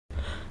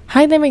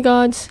Hi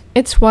Demigods,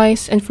 it's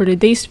Weiss, and for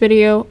today's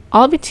video,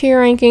 I'll be tier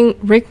ranking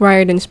Rick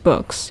Riordan's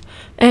books.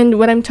 And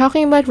when I'm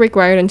talking about Rick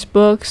Riordan's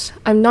books,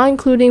 I'm not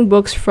including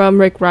books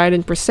from Rick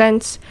Riordan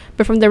Presents,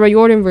 but from the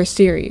Riordanverse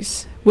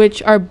series,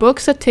 which are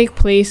books that take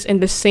place in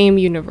the same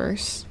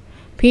universe.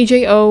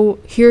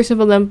 PJO, Heroes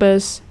of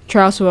Olympus,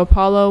 Trials of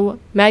Apollo,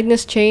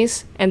 Magnus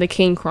Chase, and the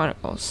Kane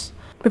Chronicles.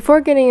 Before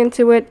getting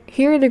into it,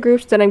 here are the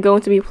groups that I'm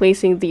going to be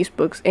placing these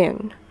books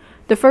in.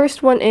 The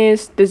first one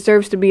is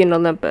Deserves to be in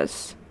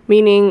Olympus,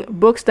 meaning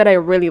books that I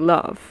really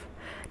love.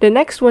 The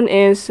next one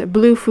is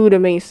Blue Food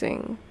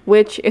Amazing,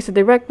 which is a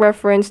direct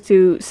reference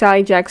to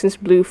Sally Jackson's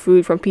Blue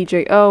Food from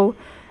PJO,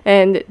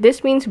 and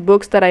this means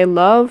books that I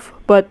love,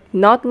 but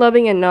not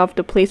loving enough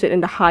to place it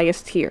in the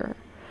highest tier.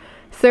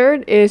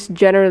 Third is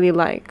Generally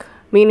Like,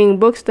 meaning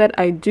books that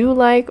I do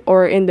like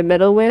or in the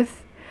middle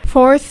with.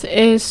 Fourth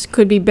is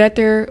Could Be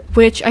Better,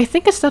 which I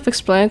think is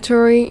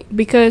self-explanatory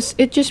because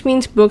it just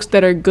means books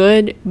that are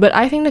good, but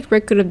I think that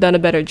Rick could have done a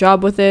better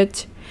job with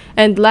it.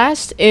 And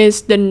last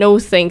is the No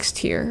Thanks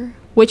tier,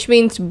 which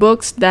means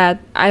books that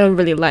I don't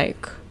really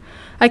like.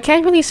 I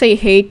can't really say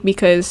hate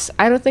because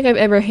I don't think I've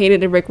ever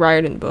hated a Rick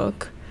Riordan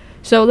book.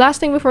 So last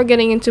thing before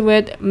getting into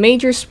it,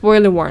 major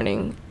spoiler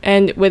warning.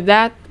 And with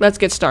that, let's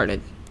get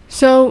started.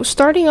 So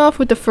starting off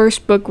with the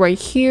first book right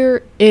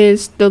here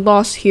is The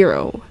Lost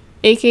Hero,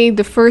 aka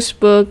the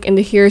first book in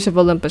the Heroes of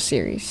Olympus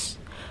series.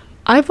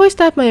 I've voiced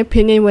out my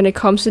opinion when it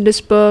comes to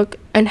this book,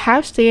 and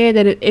have stated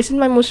that it isn't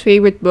my most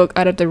favorite book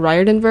out of the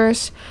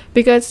Riordanverse,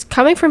 because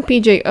coming from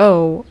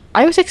PJO,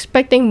 I was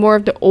expecting more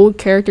of the old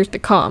characters to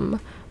come,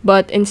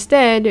 but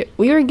instead,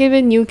 we were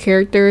given new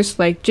characters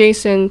like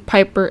Jason,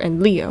 Piper,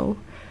 and Leo.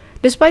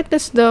 Despite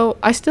this though,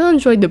 I still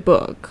enjoyed the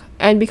book,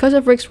 and because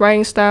of Rick's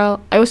writing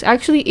style, I was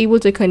actually able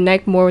to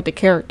connect more with the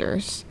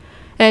characters.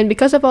 And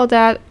because of all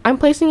that, I'm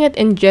placing it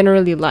in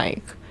Generally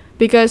Like,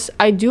 because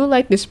I do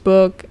like this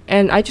book,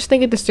 and I just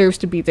think it deserves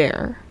to be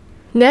there.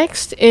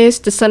 Next is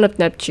The Son of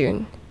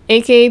Neptune,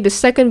 aka the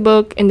second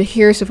book in the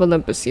Heroes of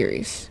Olympus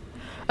series.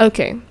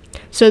 Okay,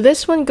 so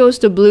this one goes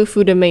to Blue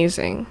Food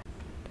Amazing.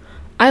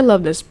 I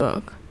love this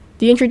book.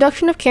 The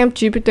introduction of Camp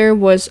Jupiter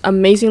was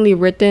amazingly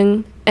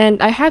written,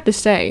 and I have to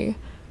say,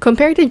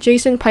 compared to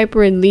Jason,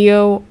 Piper, and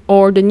Leo,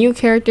 or the new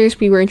characters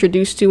we were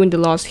introduced to in The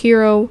Lost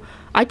Hero,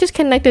 I just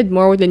connected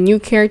more with the new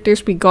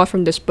characters we got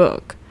from this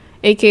book,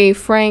 aka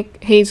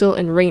Frank, Hazel,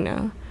 and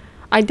Reina.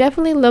 I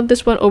definitely love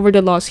this one over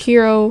The Lost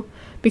Hero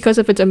because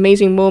of its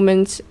amazing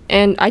moments,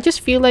 and I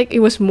just feel like it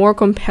was more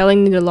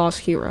compelling than The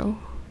Lost Hero.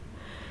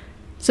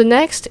 So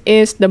next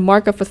is The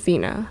Mark of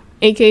Athena,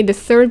 aka the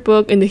third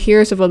book in the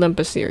Heroes of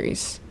Olympus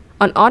series.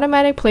 An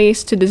automatic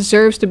place to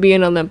Deserves to be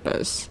in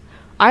Olympus.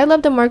 I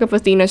love The Mark of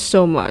Athena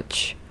so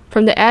much,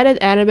 from the added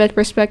Annabeth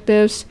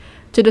perspectives,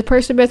 to the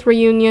Percabeth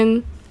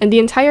reunion, and the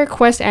entire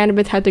quest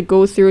Annabeth had to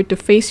go through to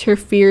face her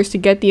fears to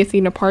get the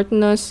Athena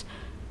Parthenos.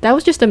 That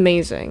was just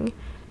amazing.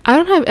 I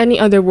don't have any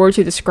other word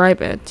to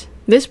describe it.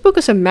 This book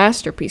is a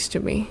masterpiece to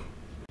me.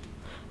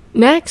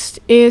 Next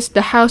is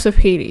The House of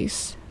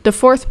Hades, the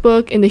fourth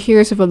book in the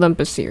Heroes of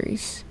Olympus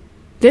series.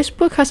 This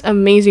book has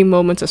amazing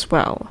moments as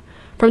well.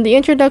 From the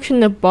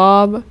introduction of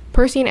Bob,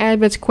 Percy and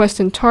Annabeth's quest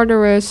in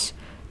Tartarus,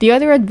 the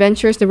other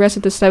adventures the rest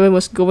of the Seven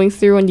was going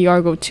through on the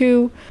Argo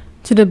 2,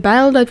 to the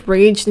battle that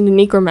raged in the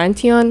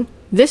Necromantion,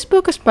 this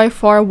book is by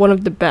far one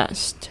of the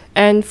best,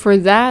 and for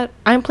that,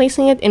 I'm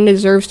placing it in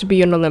Deserves to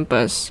be on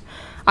Olympus.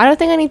 I don't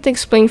think I need to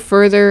explain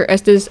further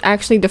as this is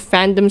actually the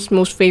fandom's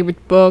most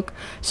favorite book,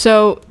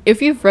 so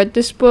if you've read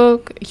this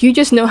book, you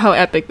just know how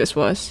epic this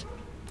was.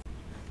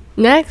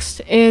 Next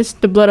is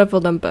The Blood of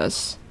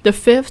Olympus, the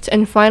fifth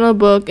and final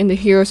book in the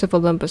Heroes of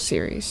Olympus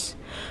series.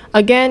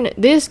 Again,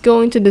 this is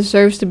going to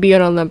Deserves to be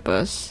on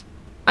Olympus.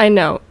 I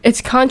know,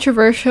 it's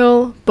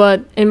controversial,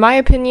 but in my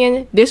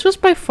opinion, this was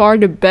by far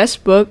the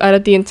best book out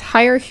of the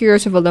entire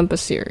Heroes of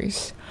Olympus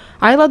series.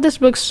 I love this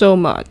book so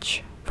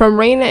much. From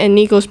Reina and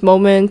Nico's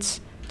moments,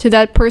 to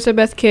that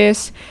Percabeth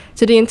kiss,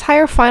 to the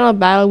entire final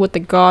battle with the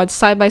gods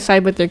side by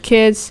side with their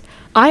kids,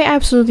 I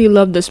absolutely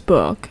love this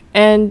book,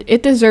 and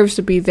it deserves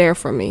to be there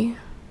for me.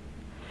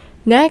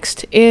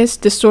 Next is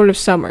The Sword of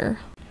Summer,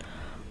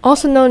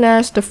 also known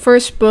as the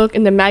first book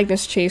in the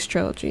Magnus Chase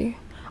trilogy.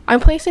 I'm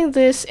placing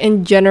this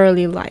in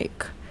Generally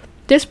Like.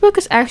 This book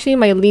is actually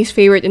my least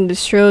favorite in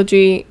this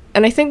trilogy,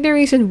 and I think the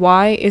reason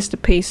why is the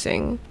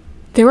pacing.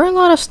 There were a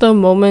lot of slow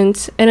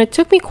moments, and it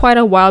took me quite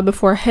a while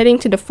before heading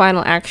to the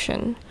final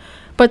action.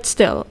 But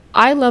still,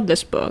 I love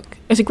this book.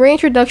 It's a great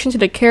introduction to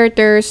the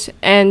characters,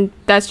 and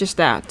that's just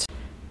that.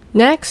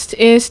 Next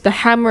is The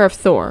Hammer of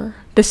Thor,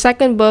 the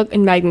second book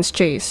in Magnus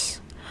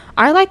Chase.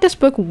 I like this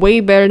book way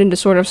better than The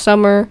Sword of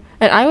Summer,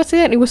 and I would say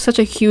that it was such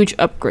a huge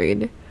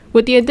upgrade.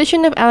 With the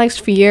addition of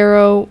Alex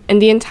Fierro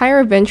and the entire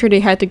adventure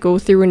they had to go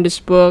through in this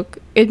book,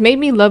 it made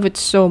me love it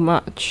so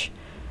much.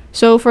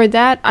 So for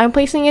that, I'm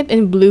placing it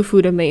in Blue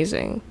Food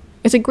Amazing.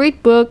 It's a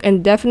great book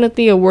and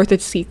definitely a worth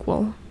it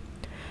sequel.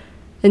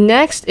 The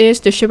next is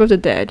The Ship of the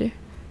Dead,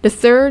 the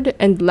third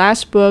and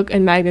last book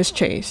in Magnus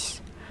Chase.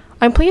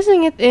 I'm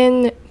placing it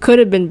in Could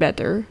Have Been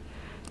Better.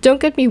 Don't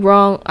get me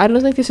wrong, I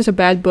don't think this is a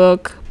bad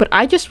book, but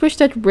I just wish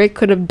that Rick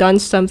could have done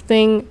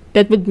something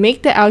that would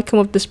make the outcome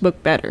of this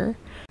book better.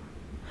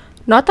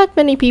 Not that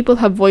many people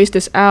have voiced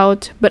this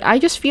out, but I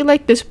just feel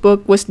like this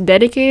book was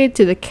dedicated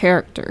to the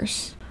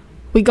characters.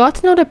 We got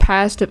to know the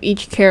past of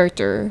each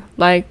character,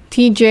 like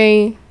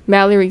TJ,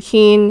 Mallory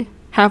Keene,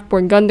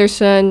 Halfborn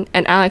Gunderson,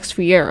 and Alex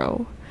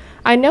Fierro.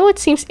 I know it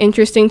seems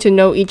interesting to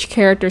know each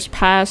character's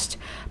past,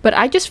 but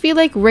I just feel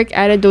like Rick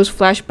added those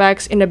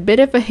flashbacks in a bit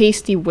of a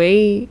hasty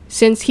way,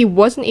 since he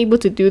wasn't able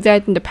to do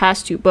that in the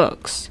past 2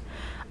 books.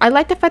 I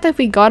like the fact that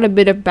we got a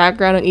bit of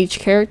background on each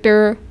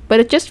character, but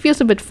it just feels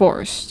a bit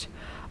forced.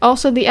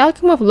 Also, the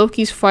outcome of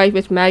Loki's fight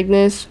with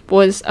Magnus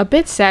was a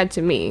bit sad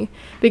to me,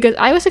 because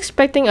I was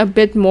expecting a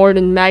bit more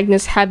than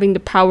Magnus having the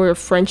power of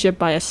friendship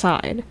by his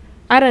side.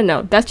 I don't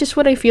know, that's just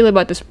what I feel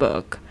about this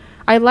book.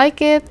 I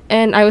like it,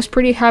 and I was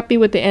pretty happy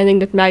with the ending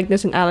that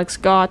Magnus and Alex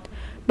got,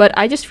 but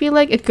I just feel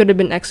like it could have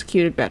been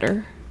executed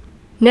better.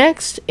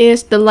 Next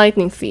is The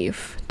Lightning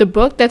Thief, the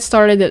book that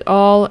started it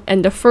all,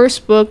 and the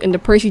first book in the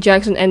Percy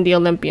Jackson and the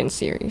Olympians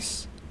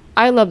series.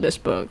 I love this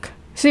book.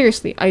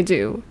 Seriously, I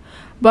do.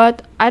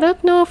 But I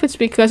don't know if it's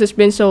because it's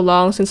been so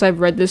long since I've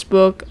read this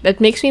book that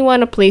makes me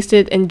want to place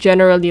it and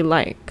generally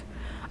like.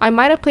 I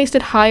might have placed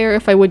it higher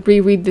if I would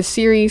reread this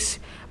series,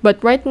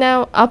 but right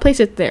now, I'll place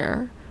it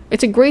there.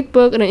 It's a great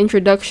book and an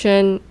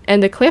introduction,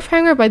 and the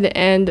cliffhanger by the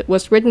end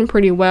was written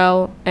pretty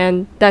well,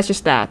 and that's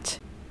just that.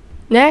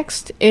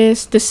 Next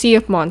is The Sea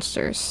of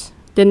Monsters,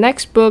 the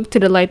next book to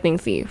The Lightning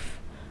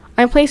Thief.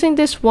 I'm placing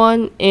this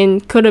one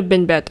in Could Have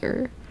Been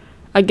Better.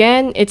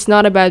 Again, it's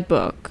not a bad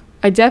book.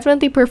 I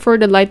definitely prefer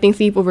The Lightning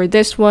Thief over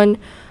this one,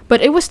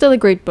 but it was still a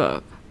great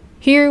book.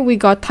 Here we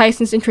got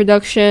Tyson's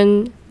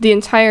introduction, the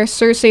entire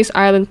Circe's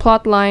Island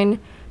plotline,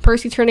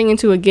 Percy turning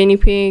into a guinea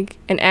pig,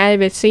 and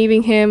Annabeth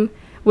saving him,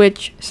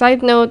 which,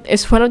 side note,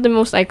 is one of the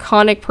most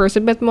iconic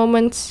Percabeth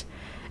moments,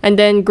 and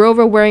then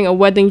Grover wearing a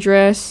wedding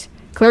dress,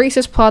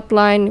 Clarissa's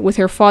plotline with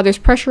her father's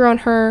pressure on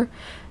her,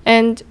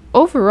 and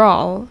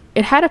overall,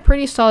 it had a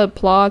pretty solid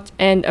plot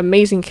and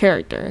amazing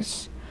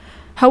characters.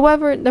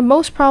 However, the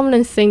most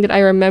prominent thing that I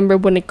remember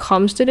when it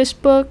comes to this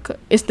book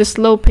is the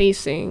slow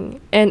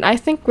pacing, and I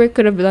think Rick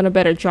could have done a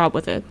better job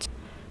with it.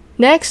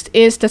 Next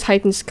is The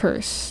Titan's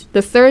Curse, the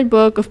 3rd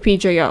book of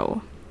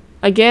PJO.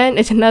 Again,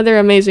 it's another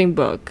amazing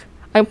book.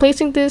 I'm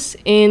placing this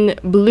in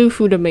Blue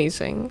Food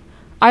Amazing.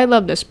 I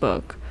love this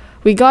book.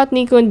 We got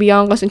Nico and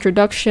Bianca's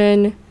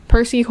introduction,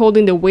 Percy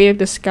holding the weight of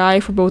the sky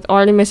for both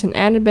Artemis and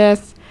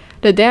Annabeth,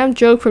 the damn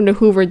joke from the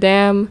Hoover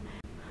Dam,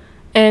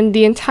 and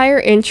the entire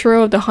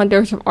intro of the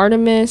Hunters of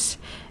Artemis,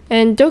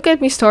 and don't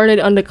get me started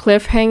on the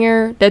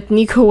cliffhanger that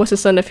Nico was the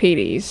son of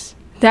Hades.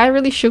 That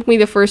really shook me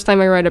the first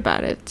time I read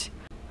about it.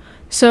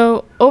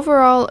 So,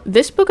 overall,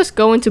 this book is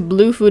going to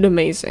Blue Food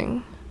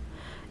Amazing.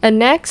 And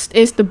next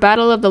is The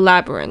Battle of the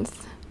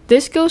Labyrinth.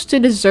 This goes to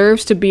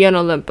Deserves to Be on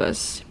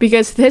Olympus,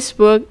 because this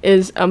book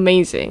is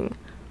amazing.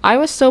 I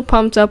was so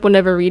pumped up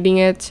whenever reading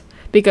it,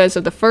 because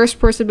of the first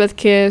Percabeth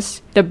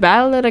kiss, the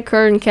battle that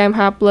occurred in Camp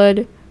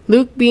Half-Blood,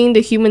 Luke being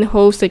the human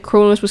host that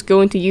Kronos was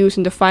going to use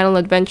in the final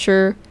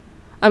adventure.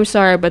 I'm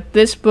sorry, but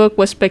this book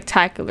was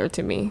spectacular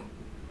to me.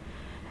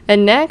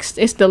 And next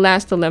is The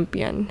Last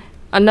Olympian.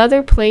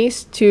 Another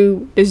place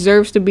to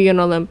Deserves to Be on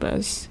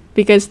Olympus,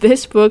 because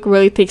this book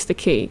really takes the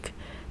cake.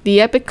 The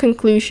epic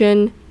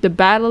conclusion, the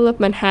Battle of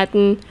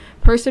Manhattan,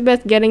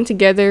 Percabeth getting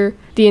together,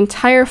 the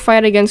entire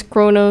fight against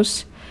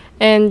Kronos,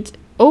 and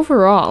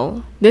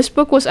overall, this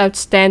book was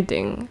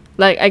outstanding.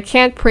 Like, I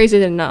can't praise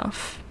it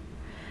enough.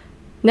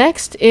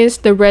 Next is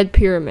The Red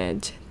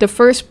Pyramid, the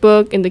first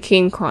book in the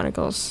Kane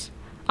Chronicles.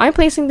 I'm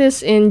placing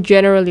this in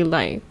generally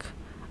like.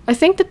 I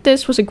think that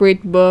this was a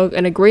great book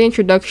and a great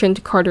introduction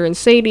to Carter and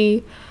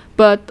Sadie,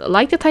 but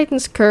like The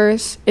Titan's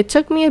Curse, it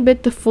took me a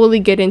bit to fully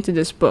get into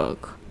this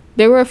book.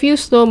 There were a few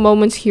slow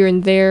moments here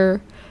and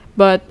there,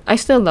 but I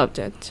still loved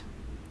it.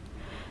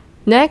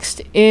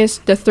 Next is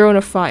The Throne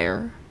of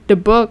Fire, the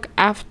book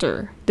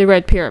after The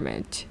Red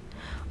Pyramid.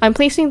 I'm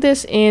placing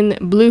this in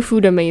Blue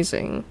Food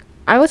Amazing.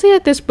 I would say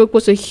that this book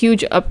was a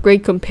huge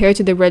upgrade compared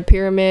to The Red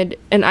Pyramid,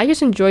 and I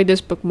just enjoyed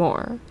this book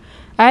more.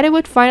 Added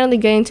with finally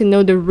getting to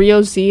know the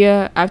real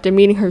Zia after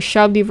meeting her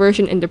Shabdi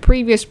version in the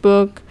previous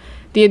book,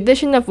 the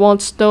addition of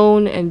Walt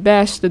Stone and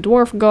Bess, the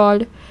dwarf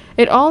god,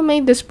 it all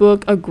made this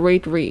book a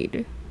great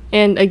read.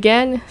 And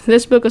again,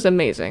 this book was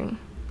amazing.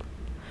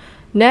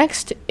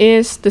 Next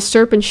is The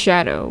Serpent's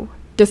Shadow,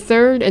 the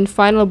 3rd and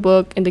final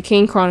book in the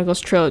Kane Chronicles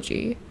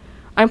trilogy.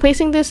 I'm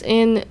placing this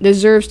in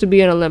Deserves to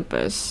Be on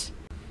Olympus.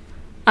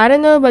 I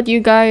don't know about you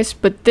guys,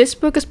 but this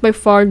book is by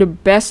far the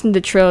best in the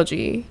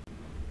trilogy.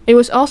 It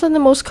was also the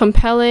most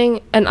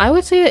compelling, and I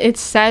would say that it's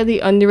sadly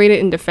underrated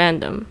in the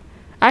fandom.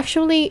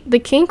 Actually, the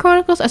Kane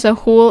Chronicles as a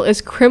whole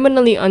is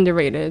criminally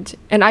underrated,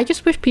 and I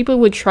just wish people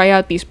would try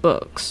out these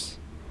books.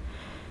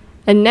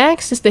 And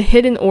next is The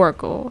Hidden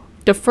Oracle,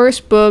 the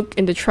first book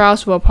in the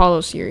Trials of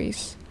Apollo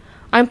series.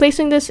 I'm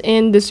placing this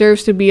in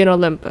Deserves to Be on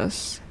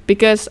Olympus,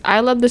 because I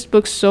love this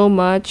book so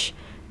much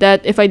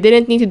that if I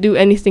didn't need to do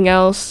anything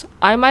else,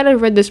 I might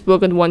have read this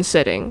book in one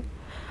sitting.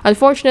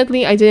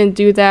 Unfortunately, I didn't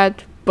do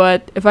that,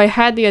 but if I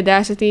had the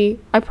audacity,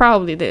 I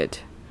probably did.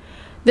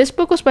 This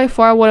book was by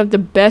far one of the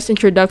best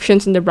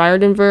introductions in the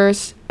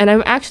Riordanverse, and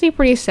I'm actually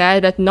pretty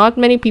sad that not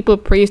many people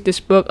praise this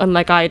book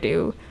unlike I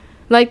do.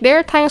 Like, there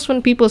are times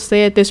when people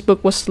say that this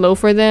book was slow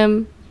for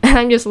them, and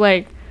I'm just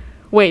like,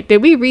 wait,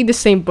 did we read the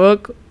same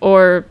book,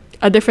 or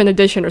a different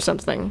edition or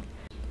something?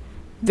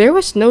 There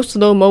was no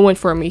slow moment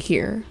for me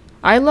here.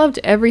 I loved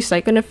every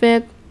second of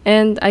it,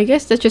 and I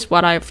guess that's just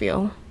what I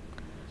feel.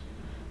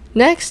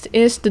 Next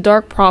is The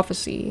Dark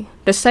Prophecy,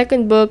 the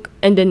second book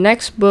and the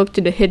next book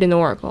to the Hidden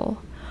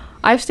Oracle.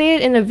 I've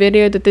stated in a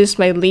video that this is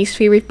my least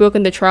favorite book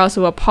in the Trials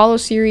of Apollo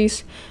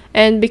series,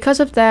 and because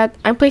of that,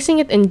 I'm placing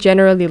it in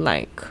generally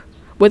like.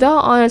 With all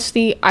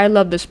honesty, I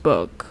love this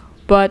book,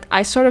 but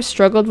I sort of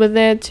struggled with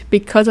it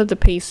because of the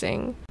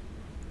pacing.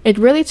 It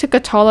really took a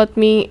toll at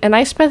me, and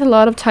I spent a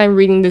lot of time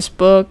reading this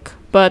book,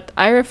 but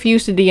I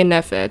refused to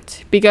DNF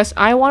it because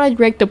I wanted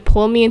Rick to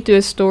pull me into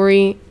a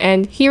story,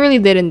 and he really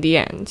did in the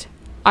end.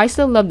 I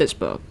still love this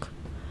book.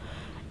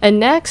 And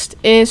next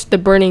is The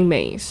Burning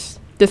Maze,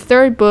 the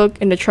third book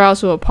in the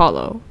Trials of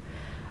Apollo.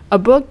 A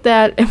book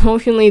that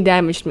emotionally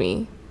damaged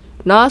me.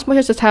 Not as much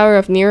as the Tower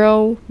of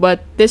Nero,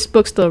 but this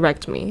book still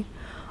wrecked me.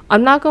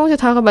 I'm not going to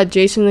talk about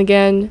Jason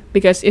again,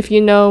 because if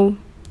you know,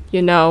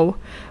 you know,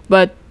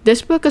 but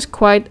this book is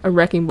quite a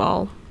wrecking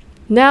ball.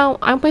 Now,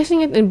 I'm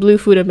placing it in Blue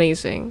Food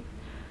Amazing.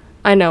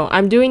 I know,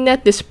 I'm doing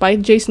that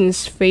despite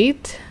Jason's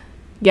fate.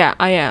 Yeah,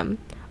 I am.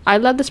 I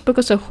love this book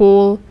as a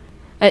whole,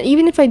 and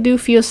even if I do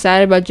feel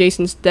sad about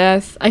Jason's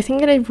death, I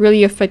think that it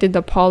really affected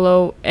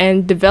Apollo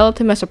and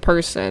developed him as a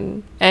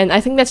person, and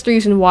I think that's the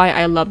reason why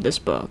I love this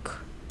book.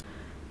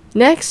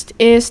 Next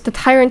is The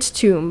Tyrant's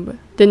Tomb,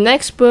 the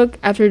next book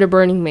after The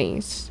Burning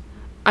Maze.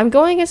 I'm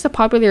going against the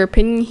popular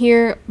opinion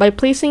here by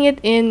placing it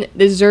in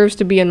Deserves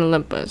to be an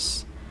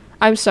Olympus.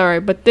 I'm sorry,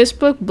 but this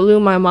book blew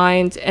my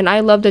mind and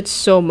I loved it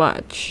so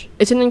much.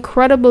 It's an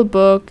incredible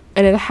book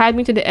and it had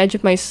me to the edge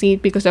of my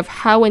seat because of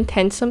how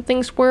intense some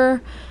things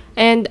were,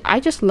 and I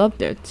just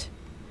loved it.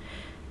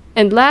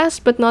 And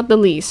last but not the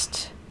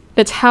least,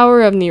 The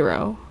Tower of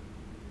Nero.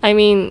 I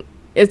mean,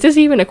 is this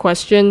even a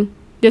question?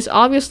 This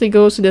obviously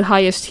goes to the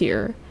highest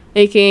tier,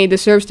 aka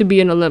Deserves to be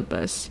an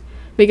Olympus,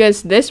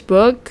 because this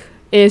book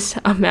is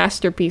a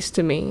masterpiece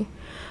to me.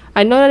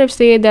 I know that I've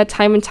stated that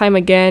time and time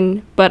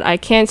again, but I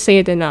can't say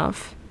it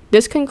enough.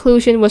 This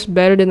conclusion was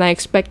better than I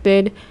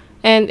expected,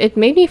 and it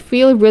made me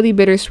feel really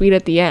bittersweet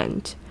at the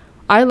end.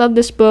 I love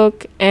this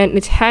book, and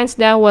it's hands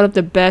down one of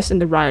the best in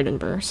the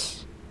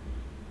Riordanverse.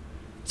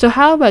 So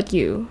how about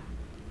you?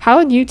 How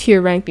would you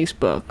tier rank these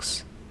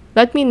books?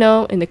 Let me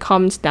know in the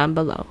comments down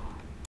below.